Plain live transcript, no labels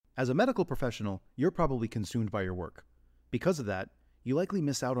As a medical professional, you're probably consumed by your work. Because of that, you likely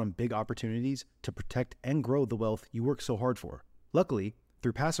miss out on big opportunities to protect and grow the wealth you work so hard for. Luckily,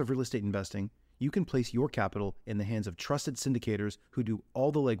 through passive real estate investing, you can place your capital in the hands of trusted syndicators who do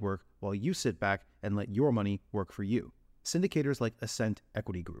all the legwork while you sit back and let your money work for you. Syndicators like Ascent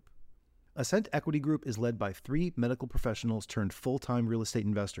Equity Group. Ascent Equity Group is led by 3 medical professionals turned full-time real estate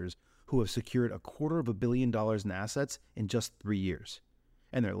investors who have secured $250 million in assets in just 3 years.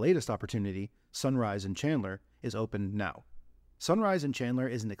 And their latest opportunity, Sunrise in Chandler, is open now. Sunrise in Chandler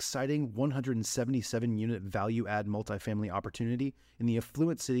is an exciting 177-unit value-add multifamily opportunity in the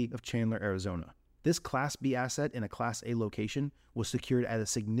affluent city of Chandler, Arizona. This Class B asset in a Class A location was secured at a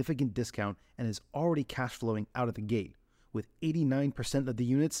significant discount and is already cash flowing out of the gate, with 89% of the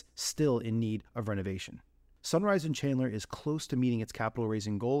units still in need of renovation. Sunrise in Chandler is close to meeting its capital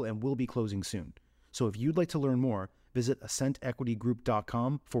raising goal and will be closing soon. So if you'd like to learn more, visit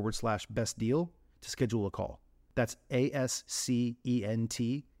ascentequitygroup.com/best deal to schedule a call. That's ASCENT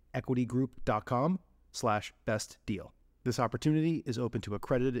equitygroup.com/best deal. This opportunity is open to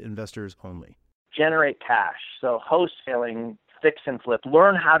accredited investors only. Generate cash. So wholesaling, fix and flip,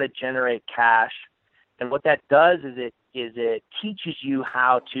 learn how to generate cash. And what that does is it teaches you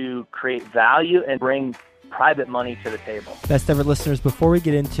how to create value and bring private money to the table. Best ever listeners, before we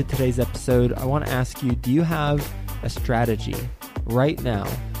get into today's episode, I want to ask you, do you have a strategy right now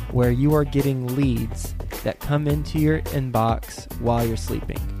where you are getting leads that come into your inbox while you're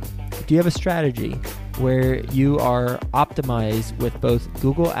sleeping? Do you have a strategy where you are optimized with both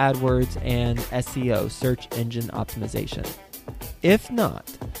Google AdWords and SEO, search engine optimization? If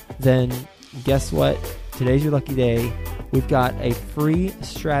not, then guess what? Today's your lucky day. We've got a free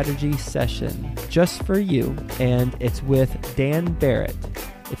strategy session just for you, and it's with Dan Barrett.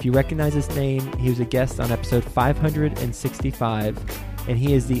 If you recognize his name, he was a guest on episode 565, and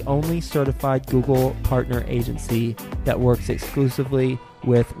he is the only certified Google partner agency that works exclusively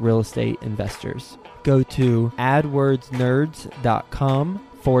with real estate investors. Go to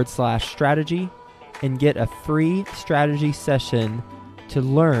adwordsnerds.com/strategy and get a free strategy session to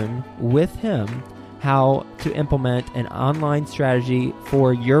learn with him how to implement an online strategy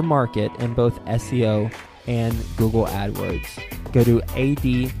for your market in both SEO and Google AdWords. Go to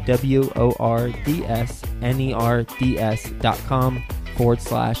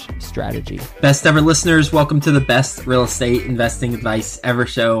adwordsnerds.com/strategy. Best ever listeners, welcome to the best real estate investing advice ever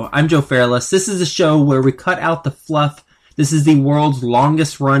show. I'm Joe Fairless. This is a show where we cut out the fluff. This is the world's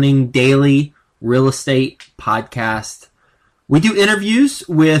longest running daily real estate podcast. We do interviews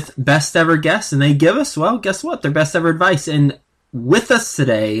with best ever guests, and they give us, well, guess what? Their best ever advice. And with us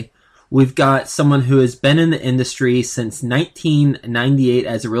today, we've got someone who has been in the industry since 1998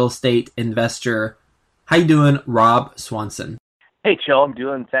 as a real estate investor. How you doing, Rob Swanson? Hey, Joe, I'm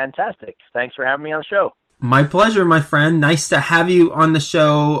doing fantastic. Thanks for having me on the show. My pleasure, my friend. Nice to have you on the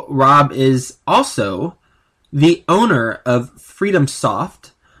show. Rob is also the owner of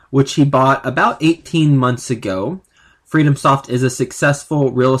FreedomSoft, which he bought about 18 months ago. FreedomSoft is a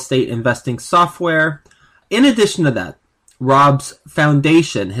successful real estate investing software. In addition to that, Rob's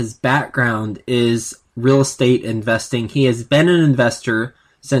foundation, his background is real estate investing. He has been an investor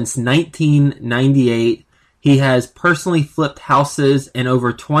since 1998. He has personally flipped houses in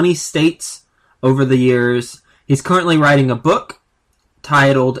over 20 states over the years. He's currently writing a book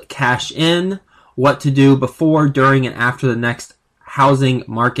titled Cash In: What to Do Before, During, and After the Next Housing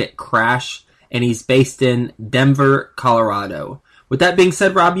Market Crash. And he's based in Denver, Colorado. With that being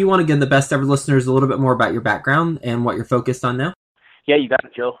said, Rob, you want to give the best ever listeners a little bit more about your background and what you're focused on now? Yeah, you got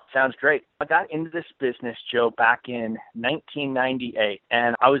it, Joe. Sounds great. I got into this business, Joe, back in 1998.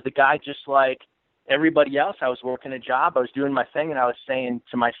 And I was the guy just like everybody else. I was working a job. I was doing my thing. And I was saying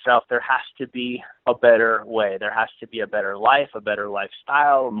to myself, there has to be a better way. There has to be a better life, a better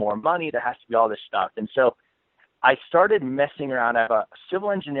lifestyle, more money. There has to be all this stuff. And so I started messing around. I have a civil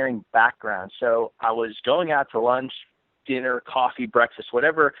engineering background, so I was going out to lunch, dinner, coffee, breakfast,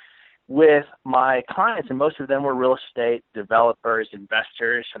 whatever, with my clients, and most of them were real estate developers,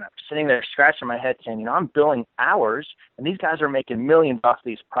 investors, and I'm sitting there scratching my head saying, I'm billing hours, and these guys are making millions off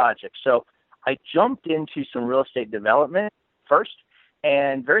these projects. So I jumped into some real estate development first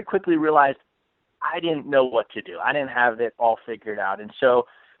and very quickly realized I didn't know what to do. I didn't have it all figured out, and so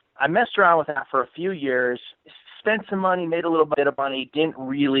I messed around with that for a few years, spent some money, made a little bit of money, didn't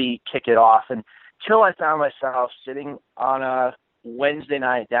really kick it off until I found myself sitting on a Wednesday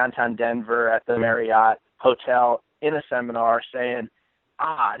night downtown Denver at the Marriott Hotel in a seminar saying,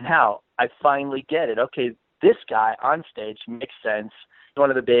 now I finally get it. Okay, this guy on stage makes sense.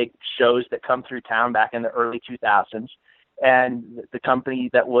 One of the big shows that come through town back in the early 2000s. and the company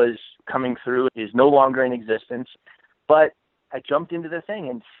that was coming through is no longer in existence. But I jumped into the thing,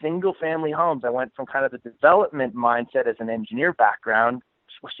 and single-family homes. I went from kind of the development mindset as an engineer background,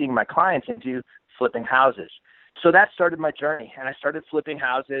 seeing my clients, into flipping houses. So that started my journey, and I started flipping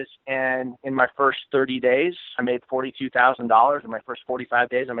houses, and in my first 30 days, I made $42,000. In my first 45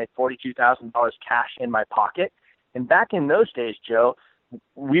 days, I made $42,000 cash in my pocket. And back in those days, Joe,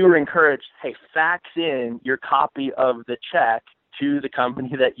 we were encouraged, hey, fax in your copy of the check to the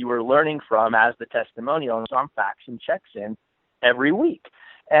company that you were learning from as the testimonial. And so I'm faxing checks in every week.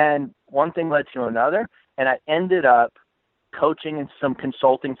 And one thing led to another, and I ended up coaching and some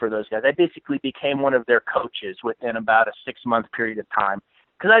consulting for those guys. I basically became one of their coaches within about a 6-month period of time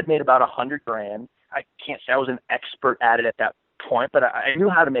because I'd made about $100,000. I can't say I was an expert at it at that point, but I knew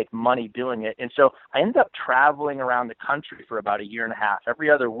how to make money doing it. And so I ended up traveling around the country for about a year and a half. Every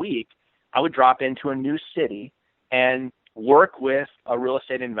other week, I would drop into a new city and work with a real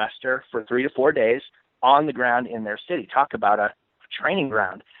estate investor for 3 to 4 days on the ground in their city. Talk about a training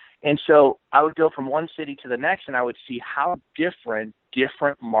ground. And so I would go from one city to the next, and I would see how different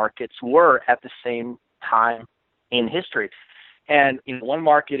markets were at the same time in history. And one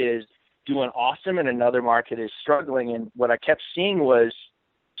market is doing awesome and another market is struggling. And what I kept seeing was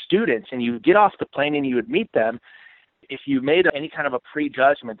students, and you would get off the plane and you would meet them. If you made any kind of a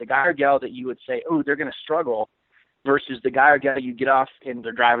prejudgment, the guy or gal that you would say, oh, they're going to struggle, versus the guy or gal you get off and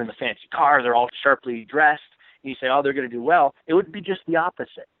they're driving the fancy car, they're all sharply dressed, and you say, oh, they're going to do well, it would be just the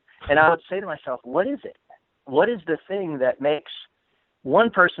opposite. And I would say to myself, what is it? What is the thing that makes one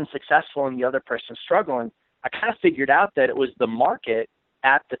person successful and the other person struggling? I kind of figured out that it was the market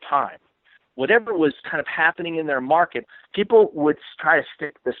at the time. Whatever was kind of happening in their market, people would try to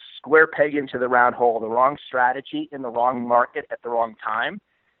stick the square peg into the round hole, the wrong strategy in the wrong market at the wrong time.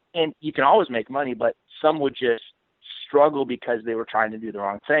 And you can always make money, but some would just struggle because they were trying to do the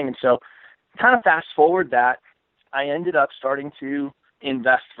wrong thing. And so kind of fast forward that, I ended up starting to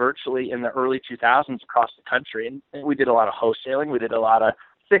invest virtually in the early 2000s across the country. And we did a lot of wholesaling. We did a lot of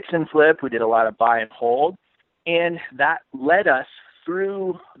fix and flip. We did a lot of buy and hold. And that led us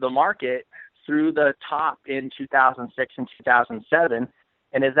through the market, through the top in 2006 and 2007.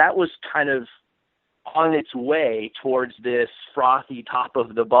 And as that was kind of on its way towards this frothy top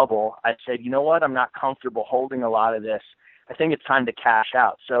of the bubble, I said, you know what? I'm not comfortable holding a lot of this. I think it's time to cash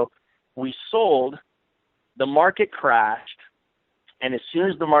out. So we sold. The market crashed. And as soon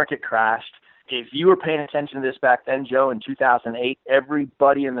as the market crashed, if you were paying attention to this back then, Joe, in 2008,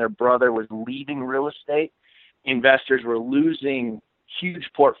 everybody and their brother was leaving real estate. Investors were losing huge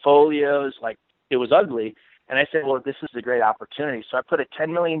portfolios. Like, it was ugly. And I said, well, this is a great opportunity. So I put a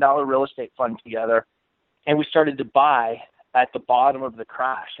 $10 million real estate fund together, and we started to buy at the bottom of the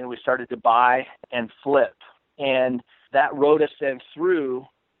crash. And we started to buy and flip. And that rode us then through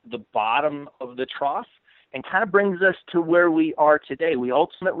the bottom of the trough and kind of brings us to where we are today. We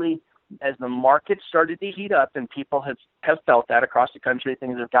ultimately, as the market started to heat up, and people have felt that across the country,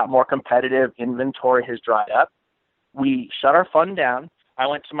 things have got more competitive, inventory has dried up, we shut our fund down. I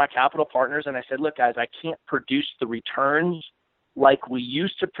went to my capital partners and I said, look, guys, I can't produce the returns like we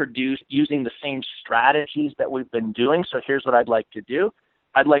used to produce using the same strategies that we've been doing. So here's what I'd like to do.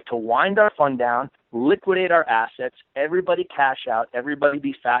 I'd like to wind our fund down, liquidate our assets, everybody cash out, everybody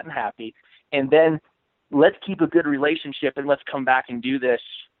be fat and happy, and then let's keep a good relationship and let's come back and do this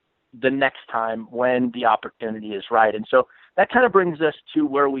the next time when the opportunity is right. And so that kind of brings us to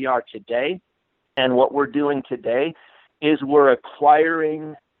where we are today. And what we're doing today is we're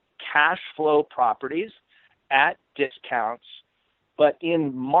acquiring cash flow properties at discounts, but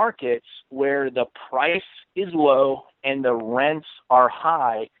in markets where the price is low and the rents are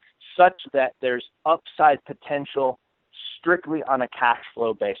high, such that there's upside potential strictly on a cash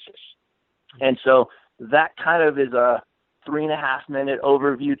flow basis. And so that kind of is a 3.5-minute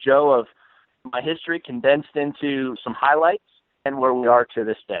overview, Joe, of my history condensed into some highlights and where we are to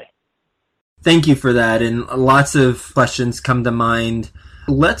this day. Thank you for that. And lots of questions come to mind.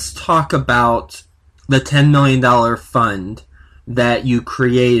 Let's talk about the $10 million fund that you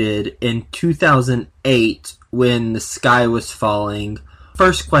created in 2008 when the sky was falling.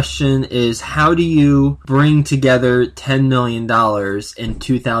 First question is, how do you bring together $10 million in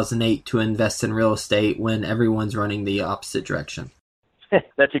 2008 to invest in real estate when everyone's running the opposite direction?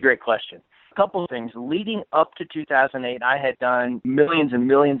 That's a great question. A couple of things. Leading up to 2008, I had done millions and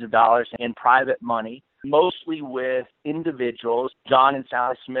millions of dollars in private money, mostly with individuals. John and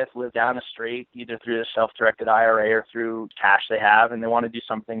Sally Smith live down the street, either through the self-directed IRA or through cash they have, and they want to do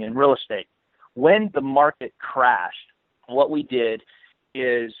something in real estate. When the market crashed, what we did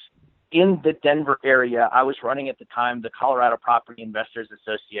is in the Denver area. I was running at the time the Colorado Property Investors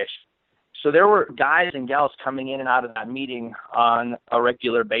Association. So there were guys and gals coming in and out of that meeting on a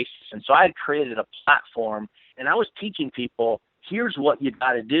regular basis. And so I had created a platform, and I was teaching people, here's what you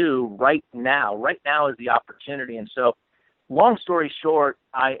got to do right now. Right now is the opportunity. And so long story short,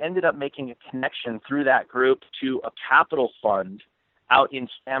 I ended up making a connection through that group to a capital fund out in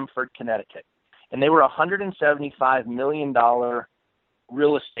Stamford, Connecticut. And they were a $175 million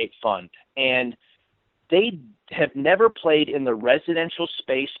real estate fund. And they have never played in the residential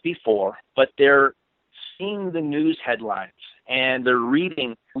space before, but they're seeing the news headlines and they're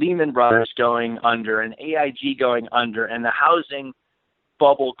reading Lehman Brothers going under and AIG going under and the housing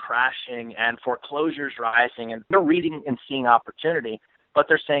bubble crashing and foreclosures rising. And they're reading and seeing opportunity, but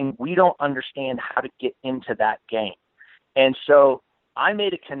they're saying, we don't understand how to get into that game. And so I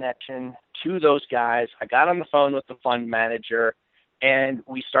made a connection to those guys. I got on the phone with the fund manager, and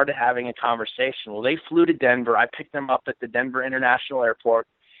we started having a conversation. Well, they flew to Denver. I picked them up at the Denver International Airport,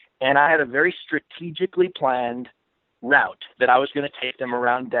 and I had a very strategically planned route that I was going to take them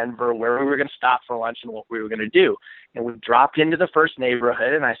around Denver, where we were going to stop for lunch and what we were going to do. And we dropped into the first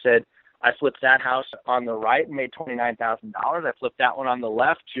neighborhood, and I said, I flipped that house on the right and made $29,000. I flipped that one on the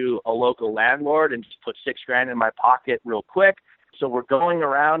left to a local landlord and just put $6,000 in my pocket real quick. So we're going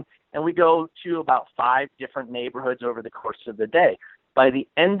around, and we go to about 5 different neighborhoods over the course of the day. By the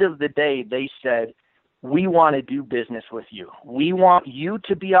end of the day, they said, we want to do business with you. We want you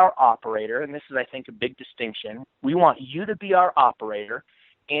to be our operator, and this is, I think, a big distinction. We want you to be our operator,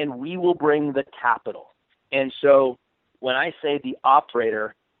 and we will bring the capital. And so when I say the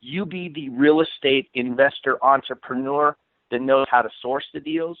operator, you be the real estate investor entrepreneur that knows how to source the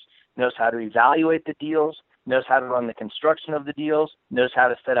deals, knows how to evaluate the deals, knows how to run the construction of the deals, knows how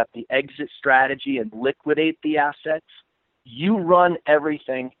to set up the exit strategy and liquidate the assets. You run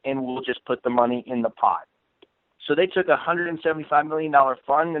everything, and we'll just put the money in the pot. So they took a $175 million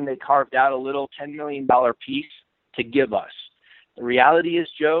fund, and they carved out a little $10 million piece to give us. The reality is,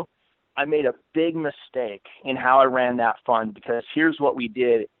 Joe, I made a big mistake in how I ran that fund, because here's what we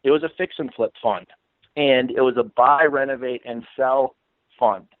did. It was a fix and flip fund, and it was a buy, renovate, and sell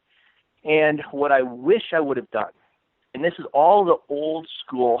fund. And what I wish I would have done, and this is all the old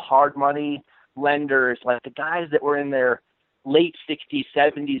school hard money lenders, like the guys that were in their late 60s,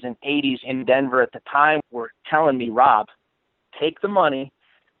 70s, and 80s in Denver at the time, were telling me, Rob, take the money,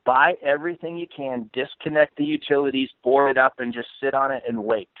 buy everything you can, disconnect the utilities, bore it up, and just sit on it and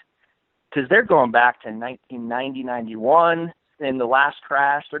wait. Because they're going back to 1990, 91 in the last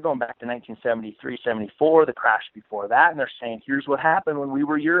crash. They're going back to 1973, 74, the crash before that. And they're saying, here's what happened when we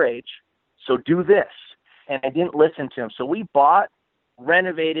were your age. So do this. And I didn't listen to them. So we bought,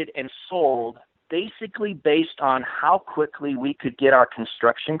 renovated, and sold basically based on how quickly we could get our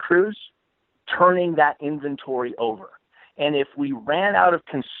construction crews turning that inventory over. And if we ran out of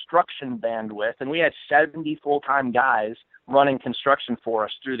construction bandwidth, and we had 70 full-time guys running construction for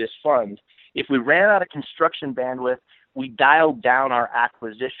us through this fund, if we ran out of construction bandwidth, we dialed down our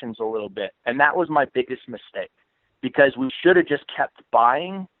acquisitions a little bit. And that was my biggest mistake, because we should have just kept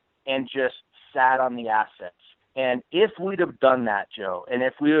buying and just sat on the assets. And if we'd have done that, Joe, and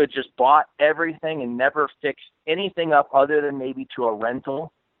if we would have just bought everything and never fixed anything up other than maybe to a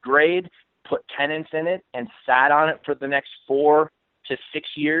rental grade, put tenants in it, and sat on it for the next 4 to 6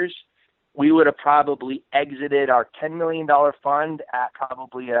 years, we would have probably exited our $10 million fund at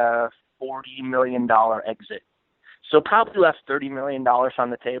probably a $40 million exit. So probably left $30 million on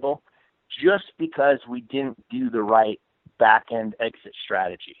the table just because we didn't do the right back-end exit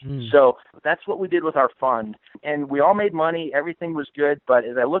strategy. So that's what we did with our fund. And we all made money. Everything was good. But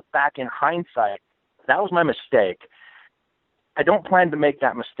as I look back in hindsight, that was my mistake. I don't plan to make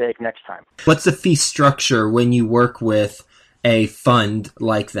that mistake next time. What's the fee structure when you work with a fund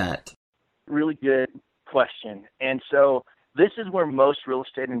like that? Really good question. And so this is where most real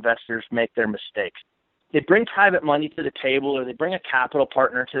estate investors make their mistakes. They bring private money to the table, or they bring a capital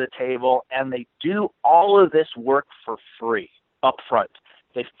partner to the table, and they do all of this work for free up front.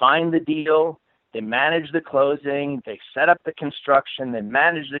 They find the deal, they manage the closing, they set up the construction, they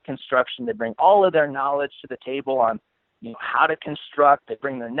manage the construction, they bring all of their knowledge to the table on how to construct, they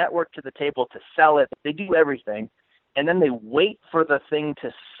bring their network to the table to sell it, they do everything, and then they wait for the thing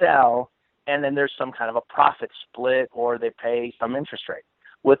to sell, and then there's some kind of a profit split, or they pay some interest rate.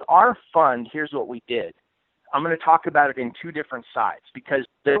 With our fund, here's what we did. I'm going to talk about it in 2 different sides, because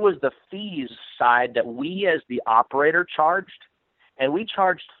there was the fees side that we as the operator charged, and we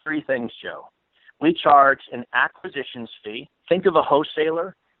charged 3 things, Joe. We charged an acquisitions fee. Think of a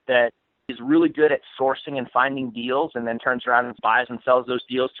wholesaler that is really good at sourcing and finding deals and then turns around and buys and sells those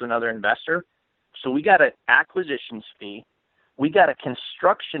deals to another investor. So we got an acquisitions fee. We got a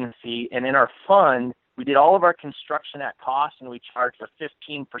construction fee. And in our fund, we did all of our construction at cost, and we charged a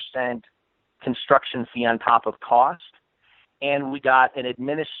 15% construction fee on top of cost. And we got an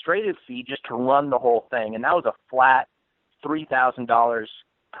administrative fee just to run the whole thing. And that was a flat $3,000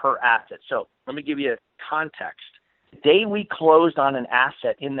 per asset. So let me give you a context. The day we closed on an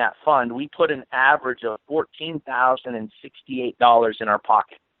asset in that fund, we put an average of $14,068 in our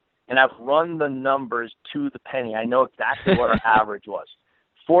pocket. And I've run the numbers to the penny. I know exactly what our average was.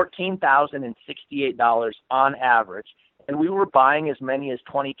 $14,068 on average. And we were buying as many as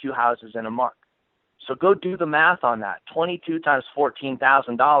 22 houses in a month. So go do the math on that. 22 times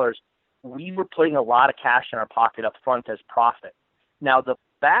 $14,000, we were putting a lot of cash in our pocket up front as profit. Now, the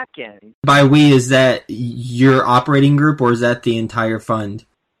back end... By we, is that your operating group, or is that the entire fund?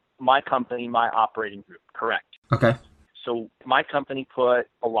 My company, my operating group, correct. Okay. So my company put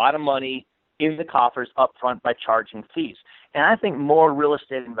a lot of money in the coffers up front by charging fees. And I think more real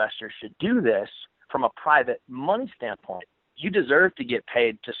estate investors should do this from a private money standpoint. You deserve to get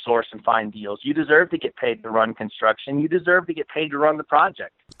paid to source and find deals. You deserve to get paid to run construction. You deserve to get paid to run the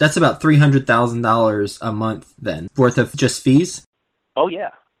project. That's about $300,000 a month then, worth of just fees? Oh,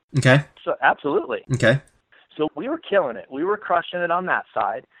 yeah. Okay. So absolutely. Okay. So we were killing it. We were crushing it on that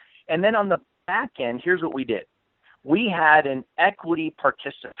side. And then on the back end, here's what we did. We had an equity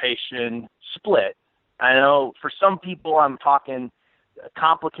participation split. I know for some people I'm talking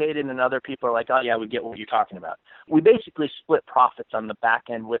complicated, and other people are like, oh, yeah, we get what you're talking about. We basically split profits on the back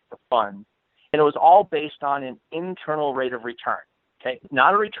end with the fund, and it was all based on an internal rate of return. Okay,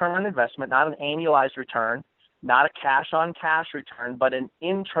 not a return on investment, not an annualized return, not a cash-on-cash return, but an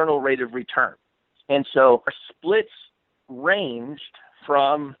internal rate of return. And so our splits ranged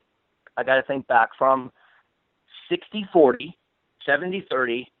from, I got to think back, from 60-40,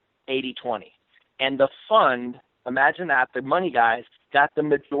 70-30, 80-20. And the fund, imagine that, the money guys got the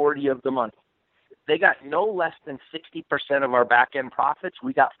majority of the money. They got no less than 60% of our back-end profits.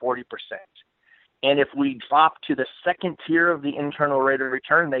 We got 40%. And if we drop to the second tier of the internal rate of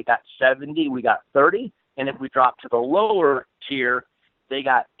return, they got 70, we got 30. And if we drop to the lower tier, they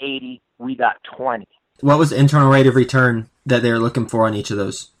got 80, we got 20. What was the internal rate of return that they were looking for on each of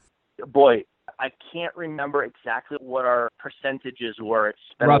those? Boy, I can't remember exactly what our percentages were. It's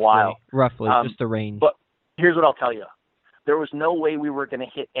been a while. Roughly, just the range. But here's what I'll tell you. There was no way we were going to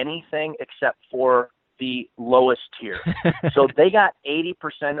hit anything except for the lowest tier. So they got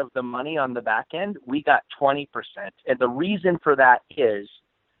 80% of the money on the back end. We got 20%. And the reason for that is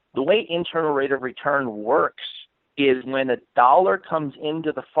the way internal rate of return works is when a dollar comes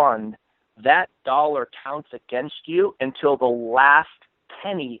into the fund, that dollar counts against you until the last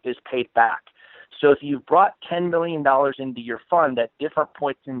penny is paid back. So if you've brought $10 million into your fund at different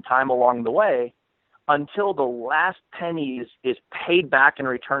points in time along the way, until the last penny is paid back and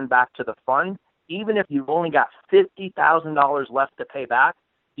returned back to the fund, even if you've only got $50,000 left to pay back,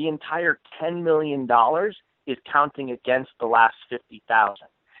 the entire $10 million is counting against the last $50,000.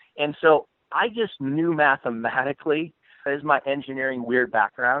 And so I just knew mathematically, as my engineering weird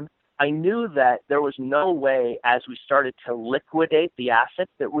background, I knew that there was no way as we started to liquidate the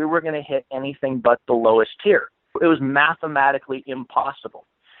assets that we were going to hit anything but the lowest tier. It was mathematically impossible.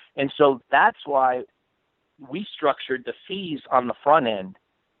 And so that's why we structured the fees on the front end.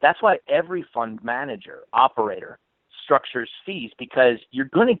 That's why every fund manager, operator, structures fees, because you're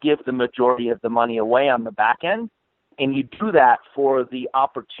going to give the majority of the money away on the back end, and you do that for the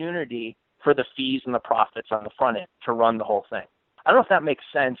opportunity for the fees and the profits on the front end to run the whole thing. I don't know if that makes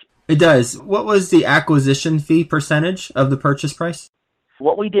sense. It does. What was the acquisition fee percentage of the purchase price?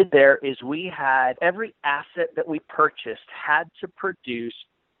 What we did there is we had every asset that we purchased had to produce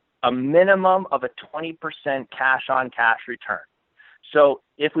a minimum of a 20% cash-on-cash return. So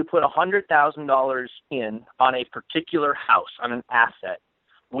if we put $100,000 in on a particular house, on an asset,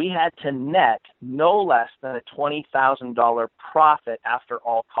 we had to net no less than a $20,000 profit after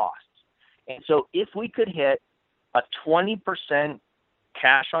all costs. And so if we could hit a 20%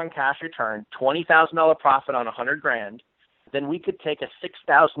 cash-on-cash return, $20,000 profit on $100,000, then we could take a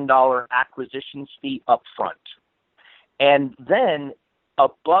 $6,000 acquisition fee up front. And then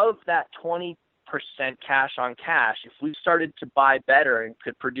above that 20% cash on cash, if we started to buy better and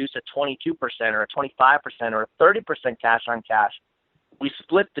could produce a 22% or a 25% or a 30% cash on cash, we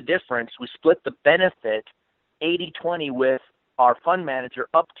split the difference. We split the benefit 80-20 with our fund manager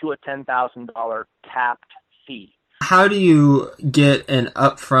up to a $10,000 capped fee. How do you get an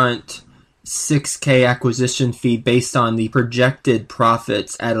upfront $6,000 acquisition fee based on the projected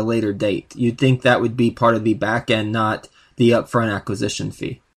profits at a later date. You'd think that would be part of the back end, not the upfront acquisition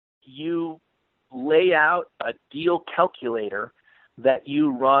fee. You lay out a deal calculator that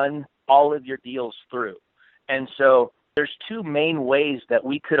you run all of your deals through. And so there's two main ways that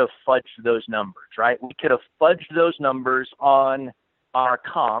we could have fudged those numbers, right? We could have fudged those numbers on our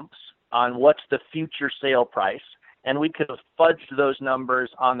comps, on what's the future sale price, and we could have fudged those numbers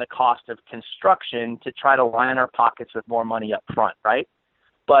on the cost of construction to try to line our pockets with more money up front, right?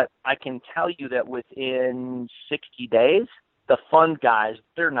 But I can tell you that within 60 days, the fund guys,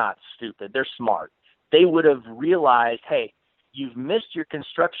 they're not stupid. They're smart. They would have realized, hey, you've missed your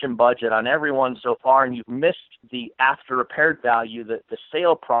construction budget on everyone so far, and you've missed the after repaired value, the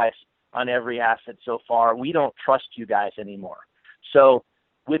sale price on every asset so far. We don't trust you guys anymore. So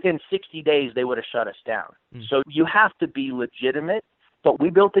within 60 days, they would have shut us down. So you have to be legitimate, but we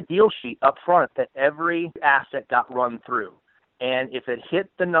built a deal sheet up front that every asset got run through. And if it hit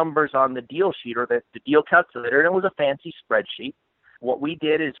the numbers on the deal sheet or the deal calculator, and it was a fancy spreadsheet, what we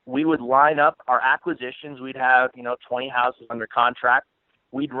did is we would line up our acquisitions. We'd have, 20 houses under contract.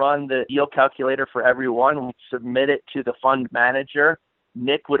 We'd run the deal calculator for every one. We'd submit it to the fund manager.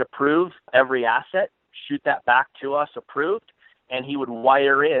 Nick would approve every asset, shoot that back to us approved, and he would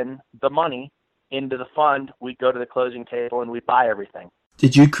wire in the money into the fund. We'd go to the closing table and we'd buy everything.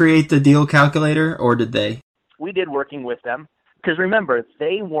 Did you create the deal calculator or did they? We did, working with them. Because remember,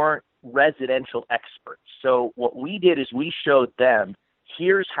 they weren't residential experts. So what we did is we showed them,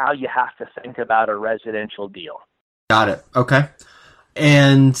 here's how you have to think about a residential deal. Got it. Okay.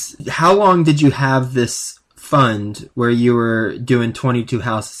 And how long did you have this fund where you were doing 22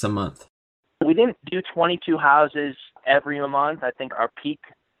 houses a month? We didn't do 22 houses every month. I think our peak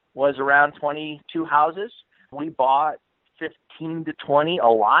was around 22 houses. We bought 15 to 20 a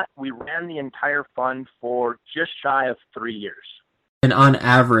lot. We ran the entire fund for just shy of 3 years. And on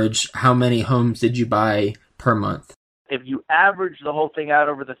average, how many homes did you buy per month? If you average the whole thing out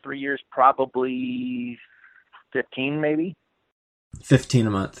over the 3 years, probably 15 maybe. 15 a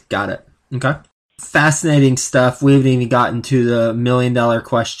month. Got it. Okay. Fascinating stuff. We haven't even gotten to the $1 million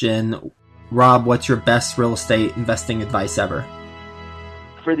question. Rob, what's your best real estate investing advice ever?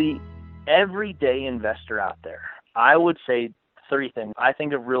 For the everyday investor out there, I would say 3 things. I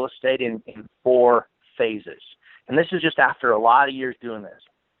think of real estate in 4 phases. And this is just after a lot of years doing this.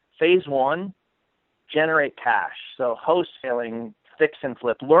 Phase 1, generate cash. So wholesaling, fix and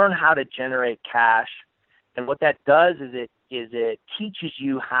flip. Learn how to generate cash. And what that does is it teaches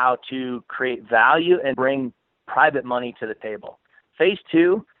you how to create value and bring private money to the table. Phase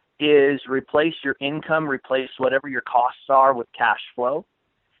 2 is replace your income, replace whatever your costs are with cash flow.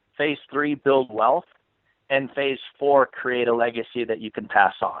 Phase 3, build wealth. And phase 4, create a legacy that you can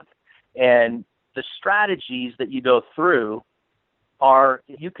pass on. And the strategies that you go through are,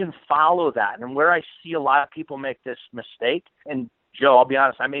 you can follow that. And where I see a lot of people make this mistake, and Joe, I'll be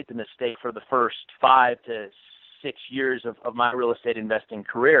honest, I made the mistake for the first 5 to 6 years of my real estate investing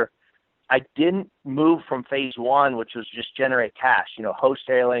career. I didn't move from phase 1, which was just generate cash,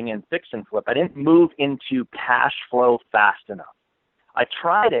 wholesaling and fix and flip. I didn't move into cash flow fast enough. I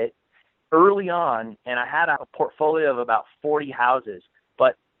tried it early on, and I had a portfolio of about 40 houses,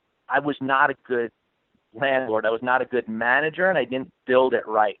 but I was not a good landlord. I was not a good manager, and I didn't build it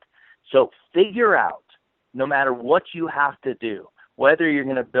right. So figure out, no matter what you have to do, whether you're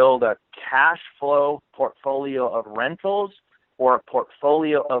going to build a cash flow portfolio of rentals or a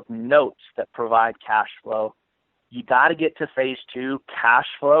portfolio of notes that provide cash flow, you got to get to phase 2, cash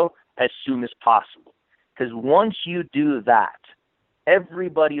flow, as soon as possible. Because once you do that,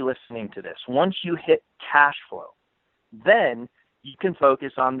 everybody listening to this, once you hit cash flow, then you can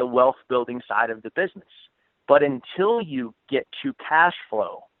focus on the wealth building side of the business. But until you get to cash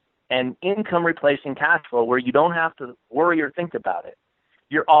flow and income replacing cash flow, where you don't have to worry or think about it,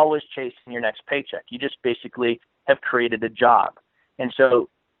 you're always chasing your next paycheck. You just basically have created a job. And so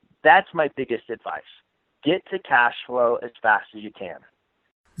that's my biggest advice. Get to cash flow as fast as you can.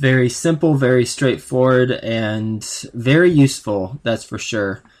 Very simple, very straightforward, and very useful, that's for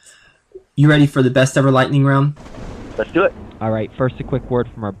sure. You ready for the best ever lightning round? Let's do it. All right, first a quick word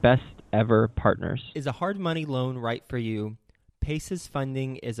from our best ever partners. Is a hard money loan right for you? Paces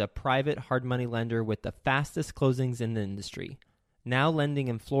Funding is a private hard money lender with the fastest closings in the industry. Now lending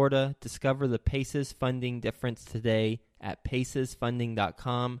in Florida. Discover the Paces Funding difference today at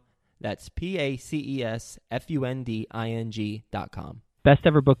pacesfunding.com. That's PACESFUNDING.com. Best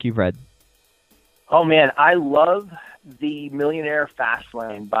ever book you've read? Oh, man, I love The Millionaire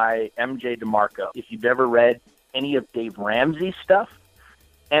Fastlane by M.J. DeMarco. If you've ever read any of Dave Ramsey's stuff,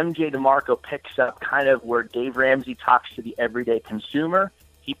 MJ DeMarco picks up kind of where Dave Ramsey talks to the everyday consumer.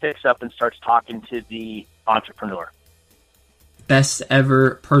 He picks up and starts talking to the entrepreneur. Best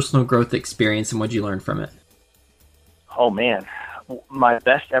ever personal growth experience, and what'd you learn from it? Oh, man. My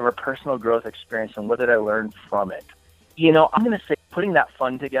best ever personal growth experience, and what did I learn from it? You know, I'm going to say putting that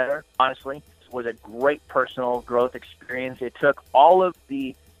fund together, honestly, was a great personal growth experience. It took all of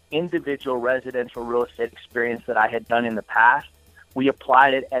the individual residential real estate experience that I had done in the past. We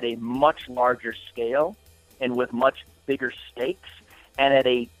applied it at a much larger scale and with much bigger stakes and at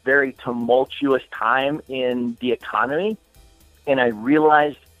a very tumultuous time in the economy. And I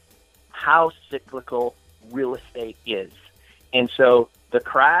realized how cyclical real estate is. And so the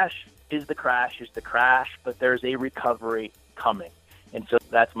crash is the crash, but there's a recovery coming. And so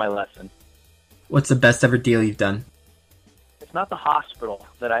that's my lesson. What's the best ever deal you've done? It's not the hospital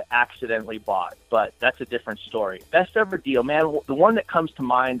that I accidentally bought, but that's a different story. Best ever deal, man, the one that comes to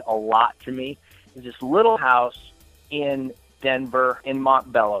mind a lot to me is this little house in Denver, in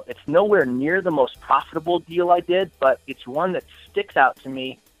Montbello. It's nowhere near the most profitable deal I did, but it's one that sticks out to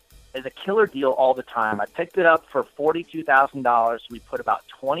me as a killer deal all the time. I picked it up for $42,000. We put about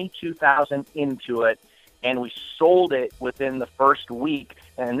 $22,000 into it, and we sold it within the first week.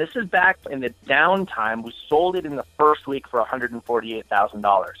 And this is back in the downtime. We sold it in the first week for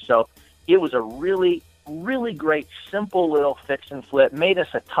 $148,000. So it was a really, really great, simple little fix and flip. Made us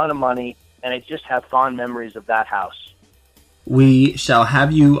a ton of money, and I just have fond memories of that house. We shall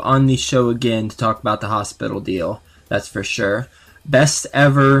have you on the show again to talk about the hospital deal. That's for sure. Best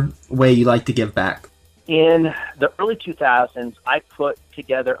ever way you like to give back? In the early 2000s, I put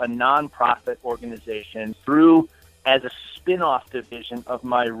together a nonprofit organization through as a spin-off division of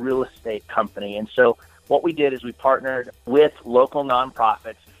my real estate company. And so what we did is we partnered with local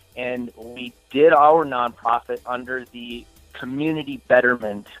nonprofits, and we did our nonprofit under the community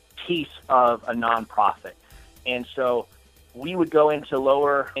betterment piece of a nonprofit. And so we would go into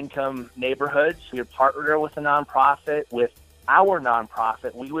lower income neighborhoods. We would partner with a nonprofit. With our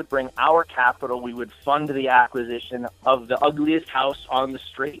nonprofit, we would bring our capital. We would fund the acquisition of the ugliest house on the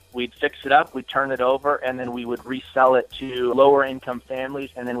street. We'd fix it up, we'd turn it over, and then we would resell it to lower income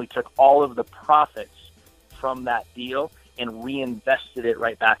families. And then we took all of the profits from that deal and reinvested it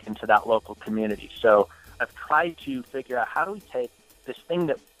right back into that local community. So I've tried to figure out, how do we take this thing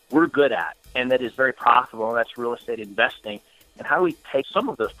that we're good at and that is very profitable, and that's real estate investing, and how do we take some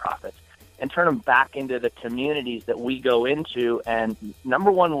of those profits and turn them back into the communities that we go into? And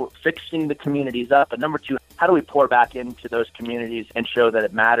number one, we're fixing the communities up, and number two, how do we pour back into those communities and show that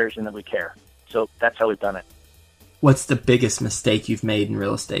it matters and that we care? So that's how we've done it. What's the biggest mistake you've made in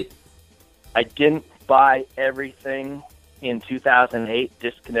real estate? I didn't buy everything in 2008,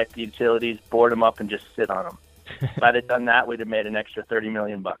 disconnect the utilities, board them up, and just sit on them. If I'd have done that, we'd have made an extra $30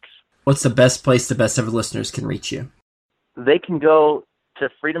 million. What's the best place the best ever listeners can reach you? They can go to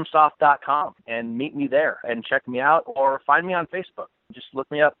freedomsoft.com and meet me there and check me out, or find me on Facebook. Just look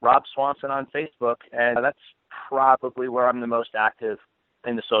me up, Rob Swanson, on Facebook, and that's probably where I'm the most active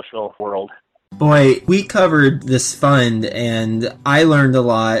in the social world. Boy, we covered this fund, and I learned a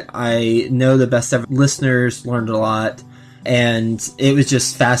lot. I know the best ever listeners learned a lot. And it was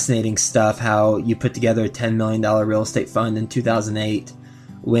just fascinating stuff, how you put together a $10 million real estate fund in 2008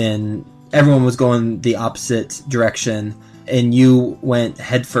 when everyone was going the opposite direction, and you went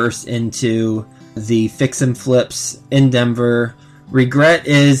headfirst into the fix and flips in Denver. Regret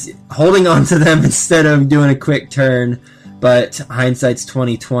is holding on to them instead of doing a quick turn, but hindsight's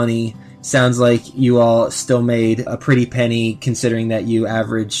 2020. Sounds like you all still made a pretty penny, considering that you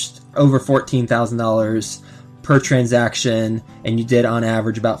averaged over $14,000 per transaction, and you did on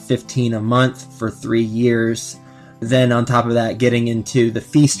average about $15 a month for 3 years. Then on top of that, getting into the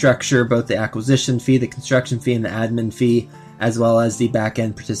fee structure, both the acquisition fee, the construction fee, and the admin fee, as well as the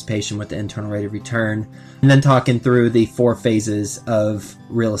back-end participation with the internal rate of return. And then talking through the 4 phases of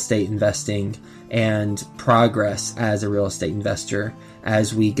real estate investing and progress as a real estate investor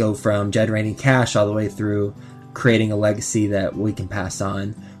as we go from generating cash all the way through creating a legacy that we can pass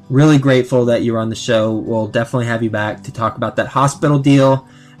on. Really grateful that you're on the show. We'll definitely have you back to talk about that hospital deal,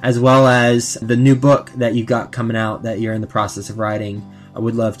 as well as the new book that you've got coming out that you're in the process of writing. I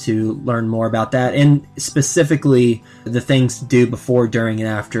would love to learn more about that, and specifically the things to do before, during, and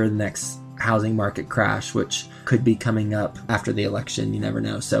after the next housing market crash, which could be coming up after the election. You never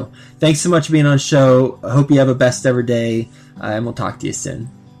know. So thanks so much for being on the show. I hope you have a best ever day, and we'll talk to you soon.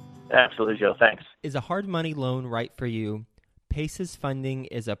 Absolutely, Joe. Thanks. Is a hard money loan right for you? Paces Funding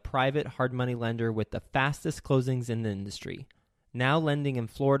is a private hard money lender with the fastest closings in the industry. Now lending in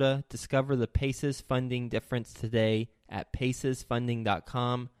Florida. Discover the Paces Funding difference today at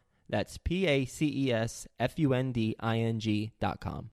pacesfunding.com. That's PACESFUNDING.com.